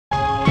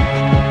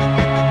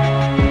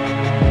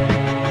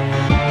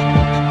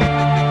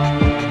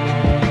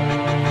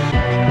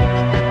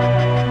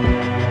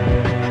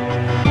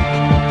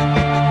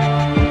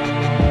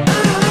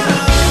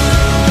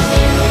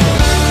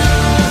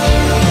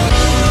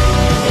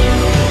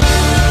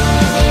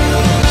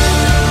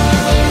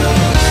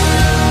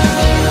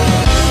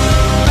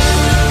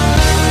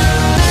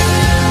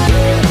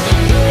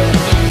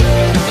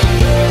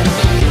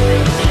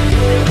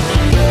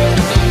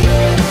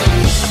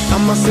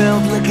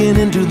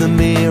looking into the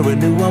mirror,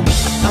 knew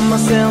I'm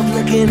myself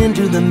looking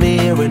into the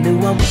mirror, knew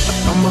I'm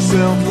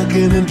myself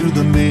looking into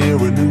the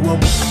mirror, knew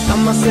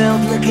I'm myself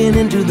looking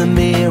into the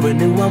mirror,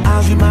 knew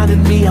eyes reminded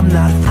me I'm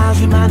not,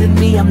 eyes reminded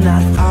me I'm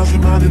not, eyes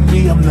reminded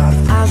me I'm not,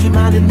 eyes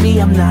reminded me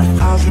I'm not,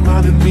 eyes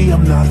reminded me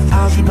I'm not,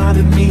 eyes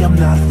reminded me I'm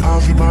not,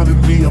 eyes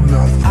reminded me I'm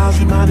not, eyes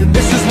reminded me.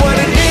 This is what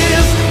it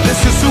is,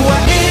 this is who I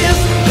is,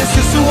 this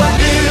is who I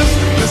is,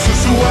 this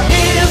is who I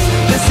is,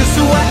 this is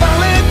who I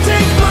finally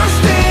take my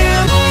stand.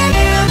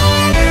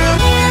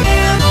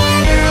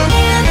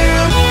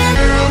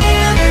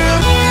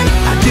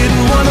 I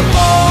didn't wanna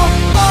fall,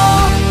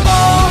 fall,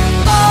 fall,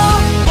 fall,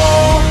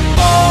 fall,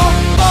 fall,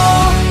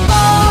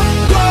 fall,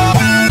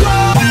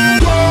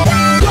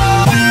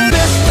 fall,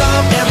 messed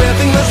up,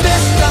 everything was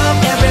messed up,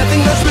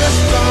 everything was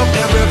messed up,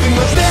 everything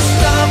was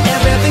messed up,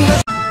 everything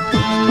was.